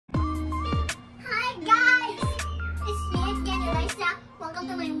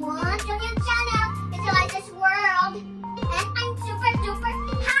welcome to my 1 trillion channel. It's Elyssa's World. And I'm super duper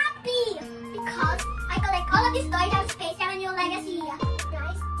happy because I collect all of these toys out of Space and a new legacy.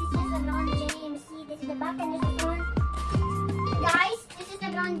 Guys, this is LeBron James. See, this is the back and this is the front. Guys, this is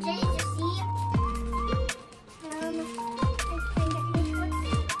LeBron James, you see.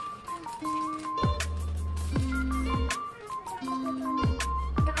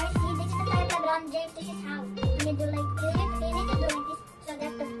 Guys, see, this is the type of LeBron James. This is how. When you do like this, you need to do like this so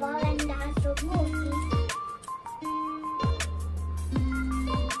that the ball and the stroke move, see.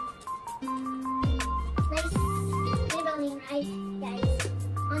 Nice dribbling, right, guys?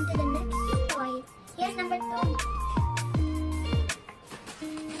 On to the next toy. Here's number 2.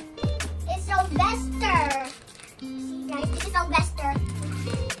 It's Sylvester. See, guys, this is Sylvester.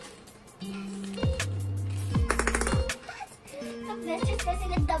 Sylvester's just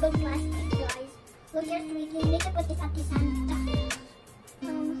in a double plastic, guys. Look here, sweetie. You need to put this at the Santa.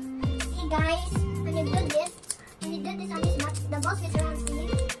 See, guys, when you do this on this mat, the ball swings around, see?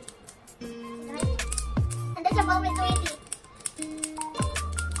 See, guys? And there's a ball with sweetie.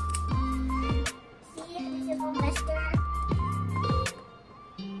 See, this is Sylvester.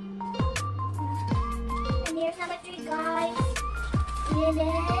 And here's number 3, guys. Here it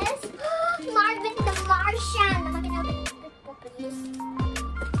is. Marvin the Martian. I'm not gonna open it, please.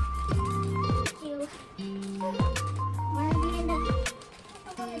 Marvin,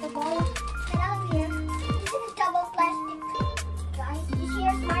 the ball. Get out of here. This is double plastic, guys. This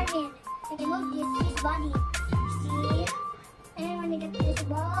here's Marvin. I can move his body. See? And when you get this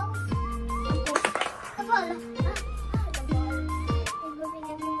ball, the ball. The ball is moving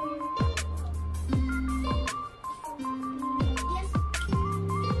everywhere. Yes.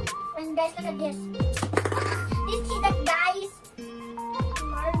 And guys, look at this. Did you see that, guys?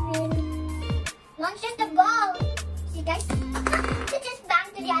 Marvin launches the ball. See, guys? It just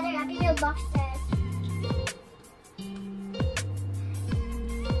banged to the other Happy Meal boxes.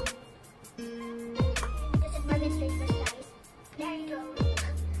 This is Marvin's face first, guys. There you go.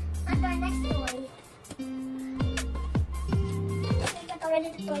 On to our next toy. We got already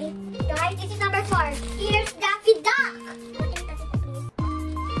the toy. Guys, this is number 4. Here's Daffy Duck. Can you touch it, please?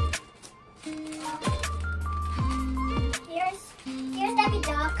 Here's Daffy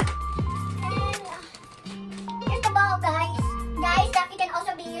Duck. Here's the ball, guys. Guys, Daffy can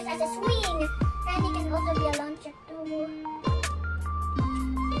also be used as a swing. And he can also be a launcher too.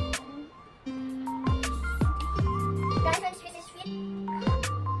 Guys, when Sweet is sweet.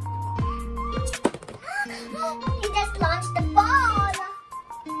 He just launched the ball.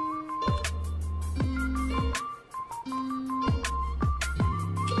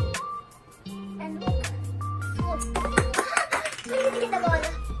 And look. We need to get the ball.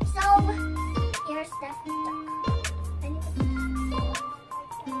 So, here's Daffy Duck.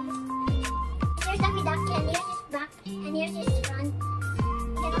 Here's Daffy Duck, and here's his back, and here's his front.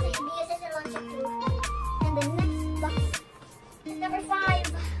 He can also be used as a launcher too. And the next box is number 5.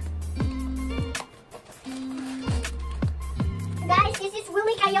 Guys, this is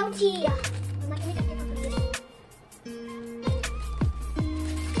Willy Coyote. I'm not gonna get it, please.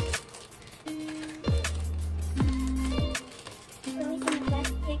 Willy's in the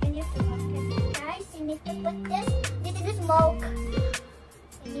plastic, and here's the bucket. Guys, you need to put this. This is the smoke.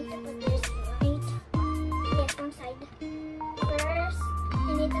 You need to put this right wrong side. First,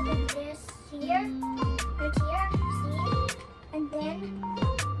 you need to put this here, right here, see? And then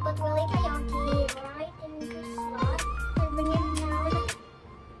put Willy Coyote right in the slot and bring it down.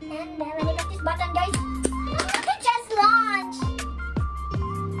 And then when you got this button, guys, it just launched!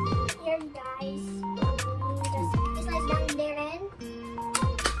 Here, guys. Just slides down there and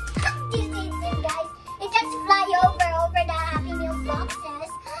this is it, guys. It just fly over the Happy Meal boxes.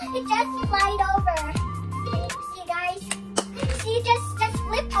 It just flied over. See, guys? See, just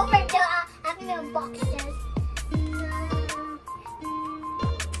flip over the Happy Meal boxes.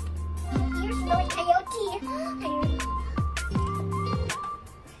 Here's Willy Coyote.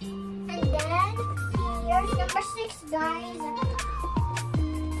 And then, here's number 6, guys.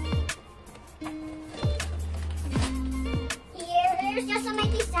 Here's just a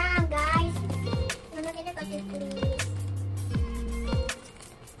mighty Sam, guys. I'm not gonna cut it, please.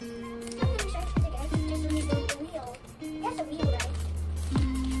 I'm gonna show it to you guys. Just when you do the wheel. Here's a wheel, right?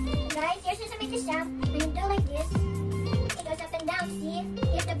 Guys, here's just a mighty Sam. When you do like this, it goes up and down, see?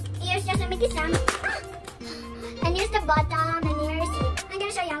 Here's just a mighty Sam. And here's the bottom, and here's it. I'm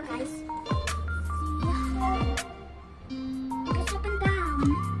gonna show you, guys. It goes up and down.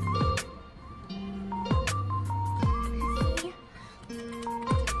 See?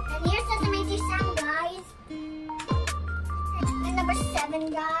 And here's just a mighty Sam, guys. And number 7,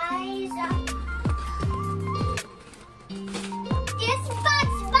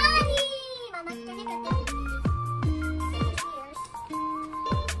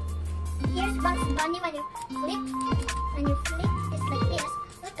 Bunny when you flip, it's like this.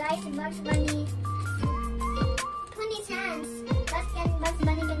 Look guys, Bugs Bunny. 20 hands. Bugs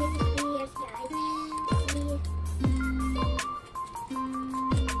Bunny can make it ears, guys. See?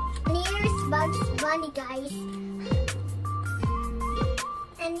 And here's Bugs Bunny, guys.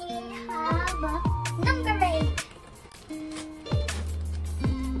 And we have number 8.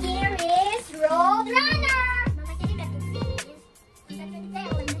 Here is Road Runner. Mama, can you get this, please? Look at the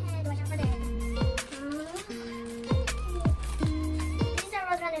tail and the head. Watch out for the head. This is how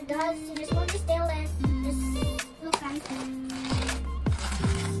Road Runner does. You just move his tail and just look right there.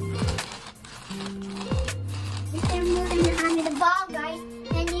 This tail moves in your hand with the ball, guys.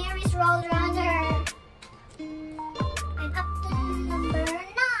 And here is Road Runner. And up to number 9.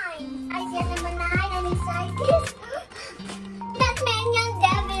 I see number 9. I'm excited. Tasmanian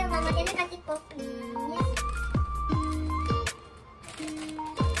Devil. Mama, can you cut it po, please?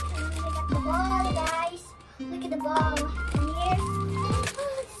 And we got the ball, guys. Look at the ball. And here's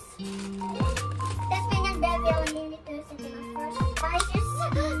Tasmanian Devil. I need to set it up first. Guys, here's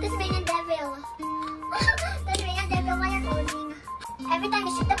Tasmanian Devil. Tasmanian Devil, why are you holding? Every time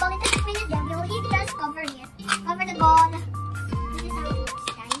you shoot the ball into Tasmanian Devil, he does cover it. Cover the ball. This is how it works,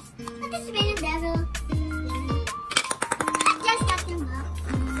 guys. The Tasmanian Devil. Just got him up.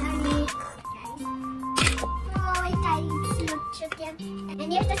 Sorry, guys. Oh, I tried to shoot him. And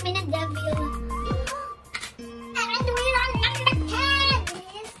here's Tasmanian Devil. And we run number 10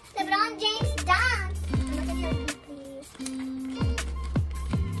 is LeBron James dance. Look at your feet, please.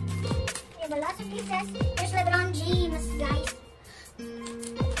 We have a lot of pieces. Here's LeBron James, guys.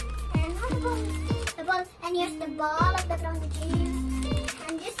 And the ball. And here's the ball of LeBron James.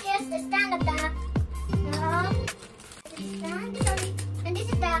 And this is the stand of the stand. Sorry. And this is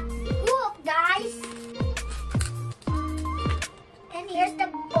the hoop, guys. And here's the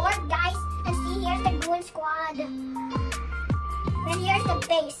board, guys. And see, here's the goon squad. And here's the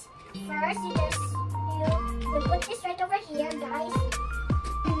base. First, you put this right over here, guys.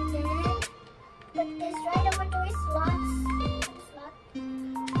 And then put this right over to his slots.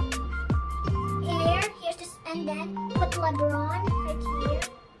 Here's this, and then put LeBron right here.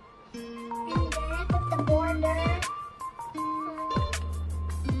 And then put the border.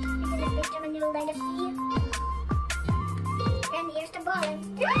 You can picture when you light a see. And here's the ball.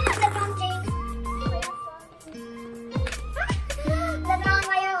 LeBron James. LeBron,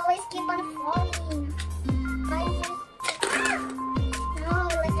 why you always keep on falling? No,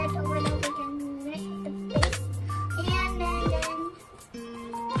 let's start over now. We can rest the base.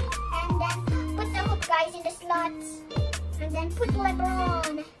 And then put the hoop, guys, in the slots. And then put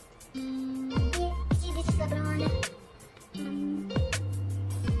LeBron. See, this is LeBron.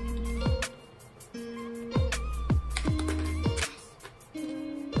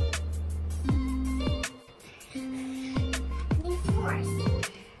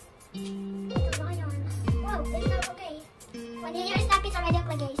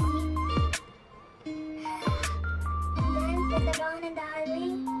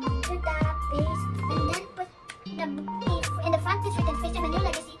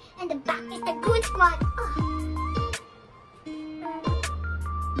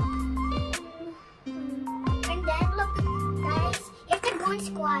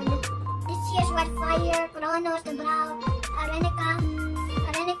 Squad. This here's White Fire, Kronos, the Brow, Arenica,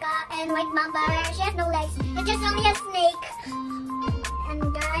 and White Mamba. She has no legs. It's just only a snake. And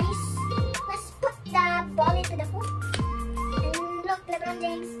guys, let's put the ball into the hoop. And look, LeBron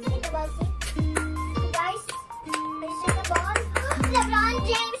James, see the ball, see? Guys, this is the ball. LeBron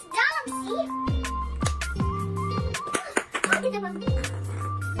James dunk, see? Look at the ball.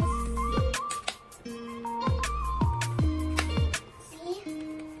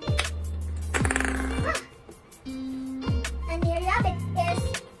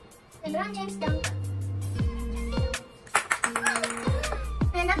 LeBron James dunk.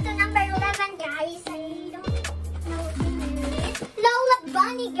 And up to number 11, guys. I don't know what the name is. Lola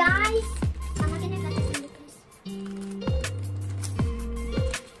Bunny, guys. Mama, can I cut this in, please?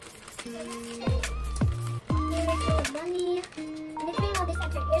 Here is Lola Bunny. And if you know this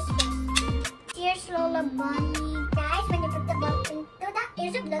after ears first. Here's Lola Bunny, guys. When you put the ball into the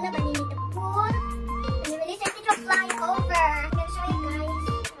ears of Lola Bunny, you need to pull. And you release it, it will fly over. I'm gonna show you, guys.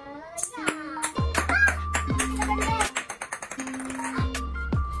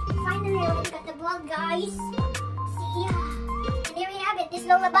 Guys, see, and here we have it, this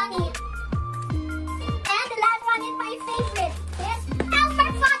Lola Bunny. And the last one is my favorite, this Elmer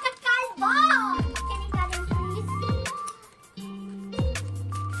Fata Calvo. Can you grab him, please?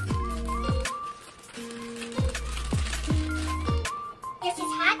 Here's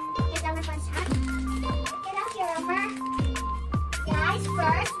his hat, here's Elmer Fata's hat.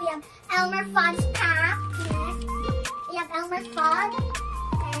 Elmer Fudd's cap. Yes. We have Elmer Fudd.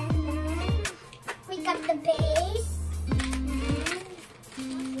 And then we got the base.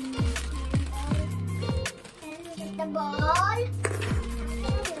 And we got the ball.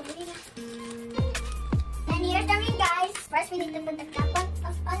 And here's the ring, guys. First, we need to put the cap on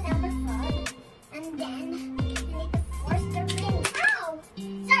Elmer Fudd. And then we need to force the ring. Ow!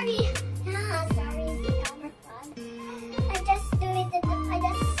 Sorry. Sorry, Elmer Fudd. I just do it. I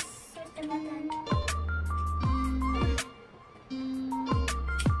just push the button.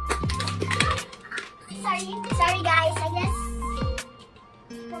 Sorry guys. I just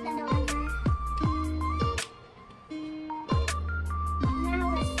pulled the lever. Now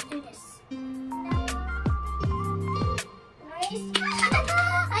let's do this. Nice.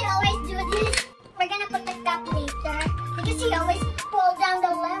 I always do this. We're gonna put the cap later because he always pulled down the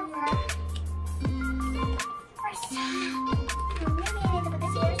lever. First, maybe I need to put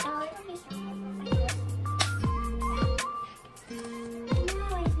this here so it will be stronger for my ears.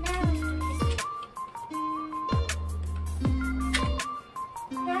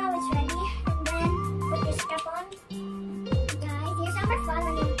 Now it's ready, and then put this cap on. Guys, here's Elmer Fudd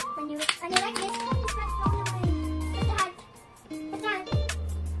when you like this. It's not falling away. Where's the hat? Where's the hat?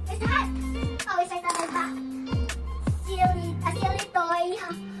 Where's the hat? Oh, it's like that back. A silly toy.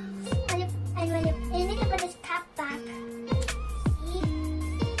 And you need to put this cap back. See?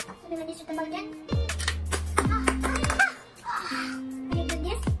 So when you shoot the ball again. When you do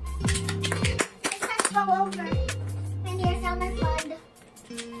this, it starts to go over. And here's Elmer Fudd.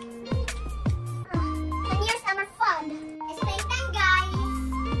 And here's Elmer Fudd. It's playtime, guys.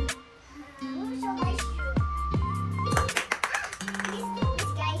 So my shoe.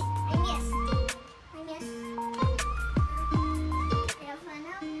 This guys, I missed.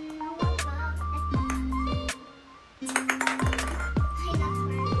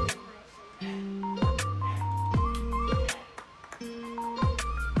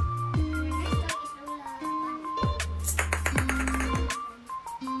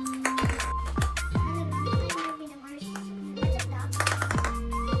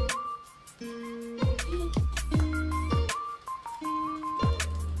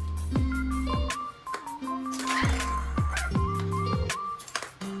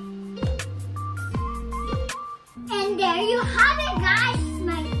 And there you have it, guys.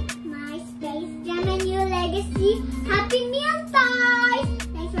 My Space Jam and New Legacy Happy Meal Toys.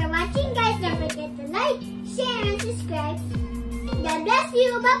 Thanks for watching, guys. Don't forget to like, share, and subscribe. God bless you.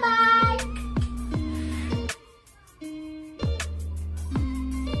 Bye-bye.